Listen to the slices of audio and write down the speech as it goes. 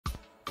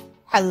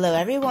Hello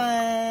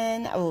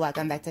everyone,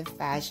 welcome back to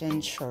Fashion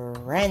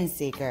Trend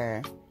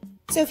Seeker.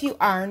 So if you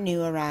are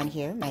new around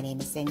here, my name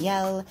is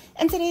Danielle,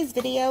 and today's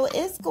video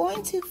is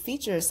going to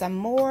feature some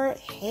more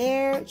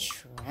hair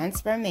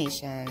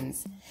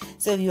transformations.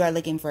 So if you are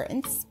looking for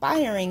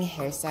inspiring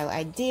hairstyle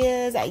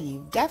ideas,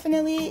 you've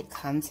definitely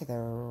come to the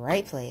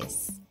right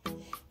place.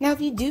 Now, if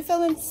you do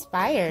feel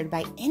inspired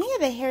by any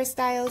of the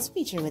hairstyles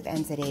featured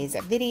within today's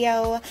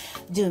video,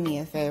 do me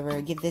a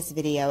favor, give this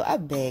video a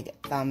big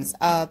thumbs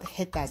up,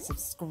 hit that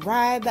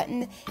subscribe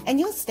button,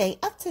 and you'll stay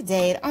up to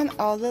date on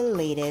all the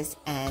latest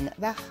and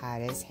the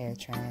hottest hair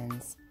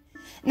trends.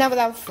 Now,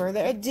 without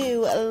further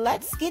ado,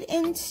 let's get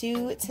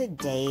into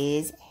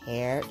today's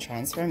hair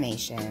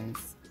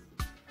transformations.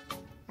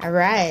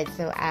 Alright,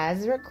 so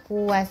as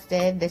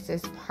requested, this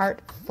is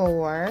part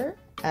 4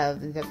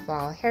 of the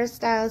fall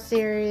hairstyle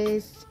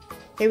series.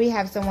 Here we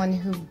have someone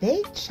who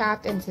big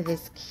chopped into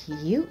this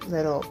cute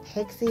little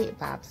pixie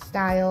bob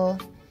style.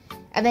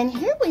 And then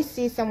here we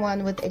see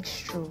someone with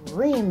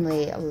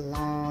extremely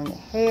long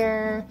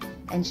hair,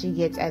 and she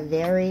gets a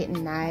very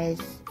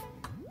nice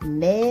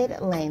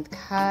mid-length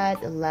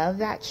cut. Love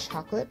that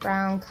chocolate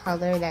brown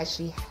color that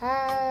she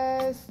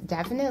has.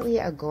 Definitely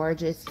a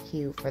gorgeous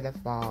hue for the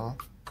fall.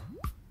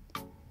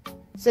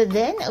 So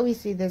then we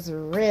see this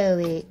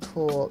really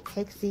cool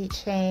pixie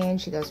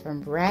change. She goes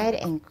from red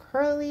and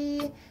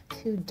curly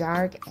to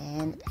dark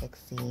and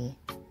pixie.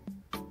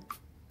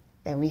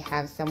 Then we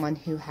have someone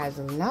who has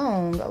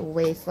long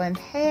waist-length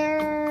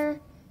hair,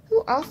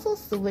 who also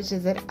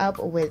switches it up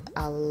with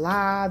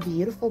a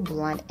beautiful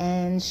blunt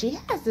ends. She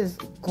has this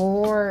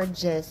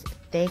gorgeous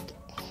thick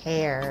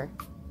hair.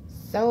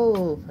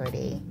 So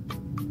pretty.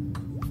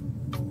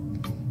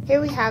 Here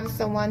we have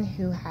someone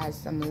who has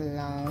some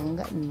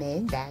long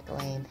mid-back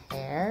length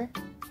hair.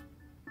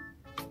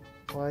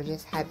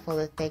 Gorgeous head full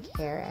of thick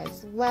hair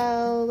as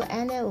well.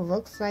 And it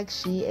looks like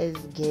she is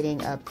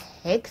getting a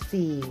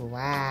pixie.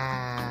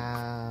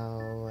 Wow.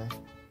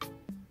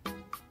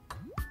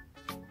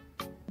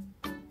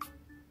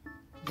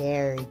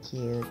 Very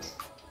cute.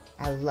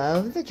 I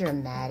love the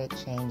dramatic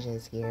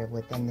changes here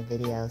within the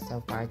video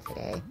so far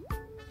today.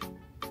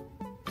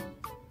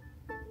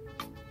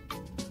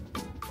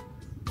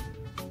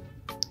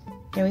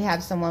 Here we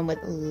have someone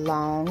with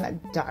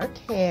long, dark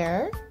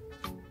hair.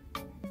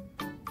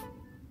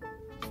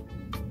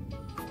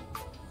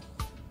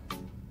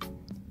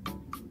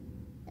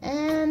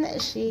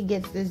 And she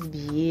gets this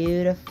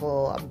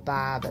beautiful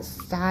bob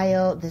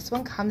style. This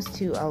one comes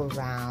to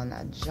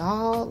around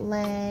jaw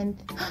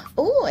length.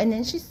 Oh, and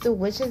then she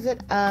switches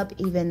it up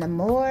even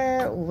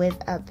more with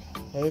a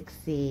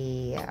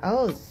pixie.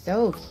 Oh,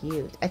 so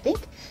cute. I think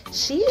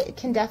she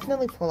can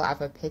definitely pull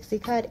off a pixie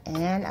cut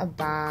and a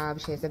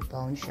bob. She has a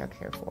bone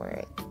structure for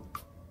it.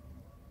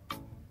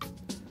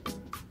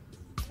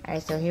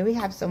 Alright, so here we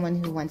have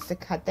someone who wants to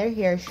cut their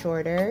hair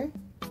shorter.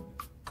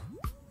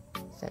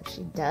 So if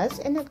she does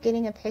end up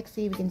getting a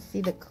pixie, we can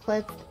see the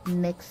clip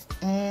mixed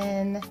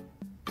in.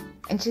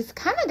 And she's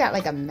kind of got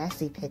like a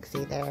messy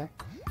pixie there.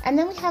 And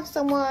then we have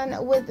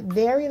someone with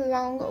very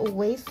long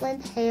waist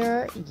length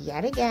hair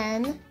yet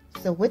again,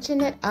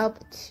 switching it up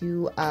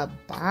to a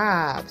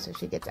bob. So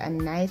she gets a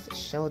nice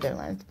shoulder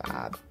length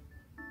bob.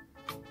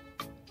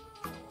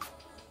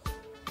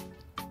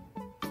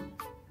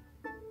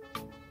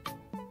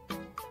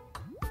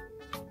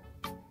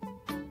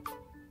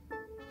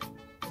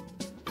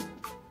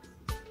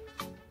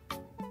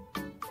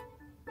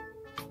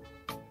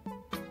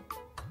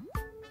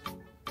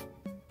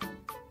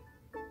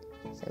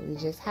 So we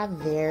just have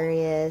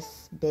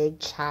various big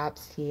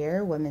chops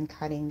here, women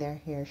cutting their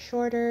hair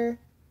shorter.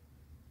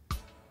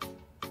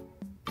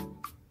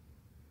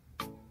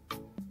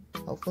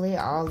 Hopefully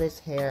all this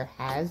hair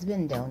has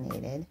been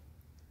donated.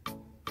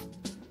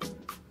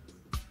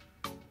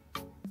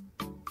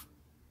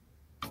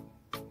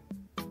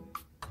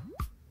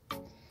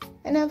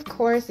 And of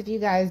course, if you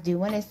guys do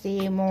want to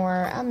see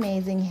more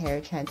amazing hair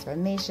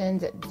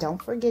transformations,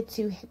 don't forget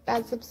to hit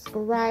that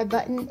subscribe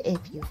button if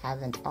you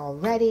haven't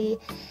already.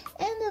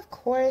 And of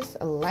course,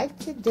 like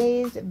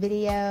today's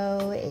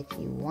video if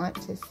you want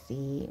to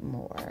see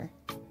more.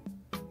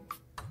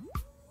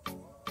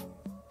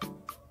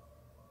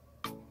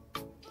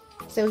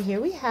 So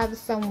here we have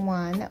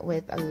someone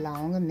with a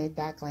long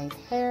mid-back length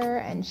hair,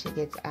 and she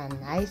gets a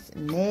nice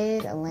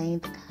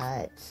mid-length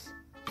cut.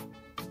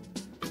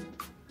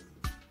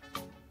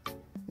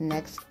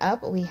 Next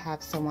up, we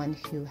have someone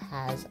who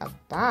has a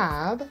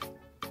bob.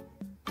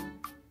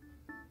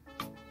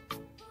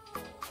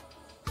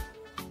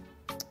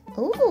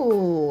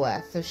 Ooh,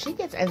 so she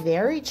gets a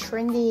very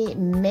trendy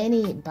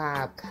mini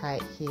bob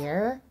cut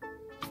here.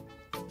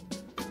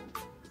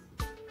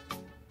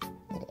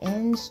 It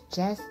ends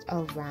just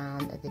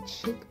around the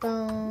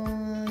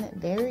cheekbone.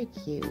 Very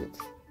cute.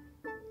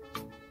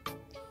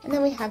 And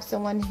then we have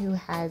someone who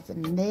has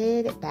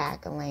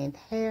mid-back length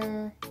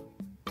hair.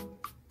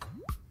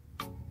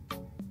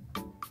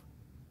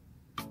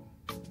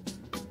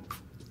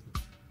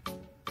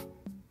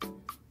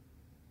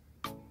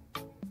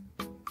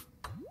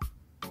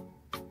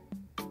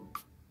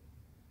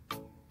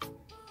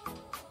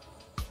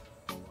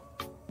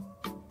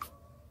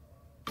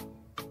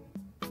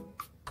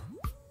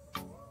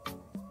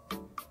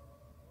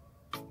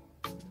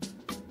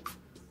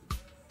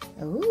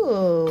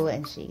 Ooh,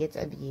 and she gets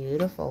a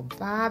beautiful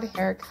bob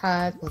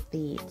haircut with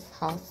the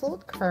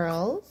tousled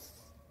curls.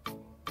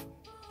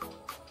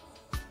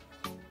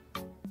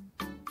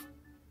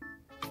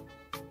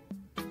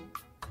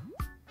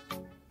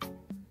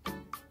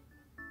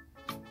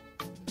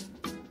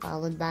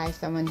 Followed by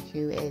someone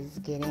who is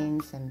getting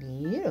some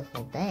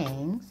beautiful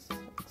bangs.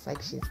 Looks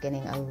like she's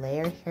getting a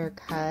layered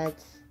haircut.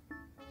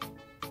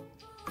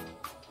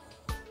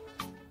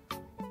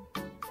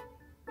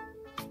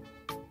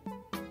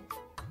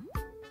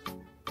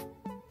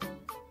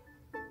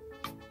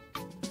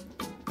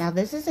 Now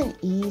this is an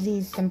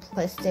easy,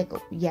 simplistic,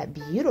 yet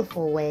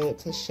beautiful way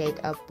to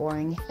shake up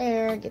boring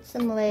hair, get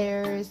some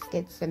layers,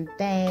 get some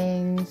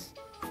bangs.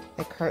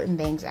 The curtain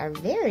bangs are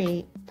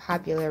very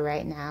popular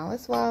right now,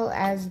 as well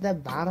as the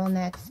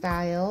bottleneck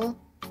style.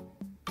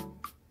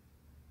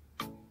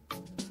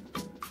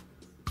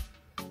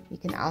 You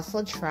can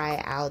also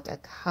try out a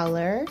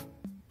color.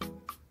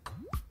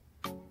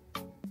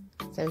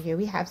 So here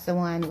we have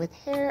someone with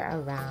hair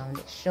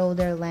around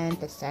shoulder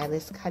length. The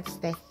stylist cuts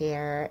the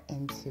hair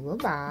into a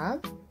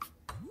bob.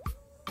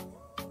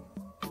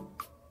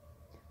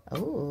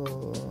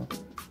 Oh.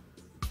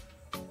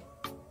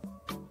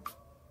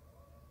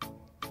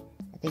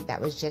 I think that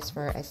was just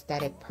for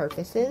aesthetic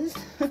purposes.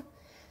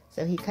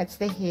 So he cuts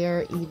the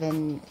hair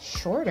even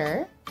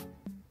shorter.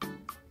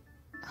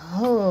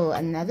 Oh,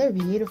 another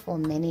beautiful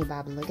mini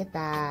bob. Look at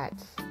that.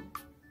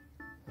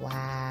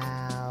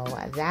 Wow,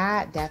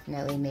 that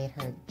definitely made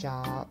her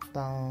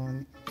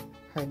jawline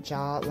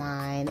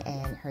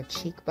and her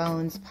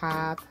cheekbones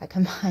pop. I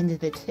combined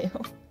the two.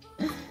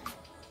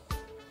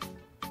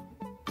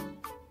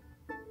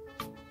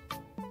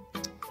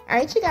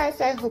 Alright you guys,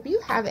 so I hope you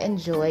have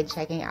enjoyed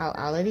checking out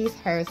all of these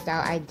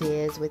hairstyle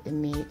ideas with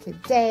me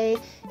today.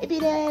 If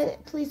you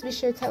did, please be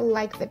sure to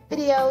like the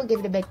video, give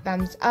it a big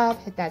thumbs up,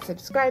 hit that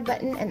subscribe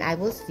button, and I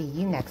will see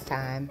you next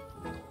time.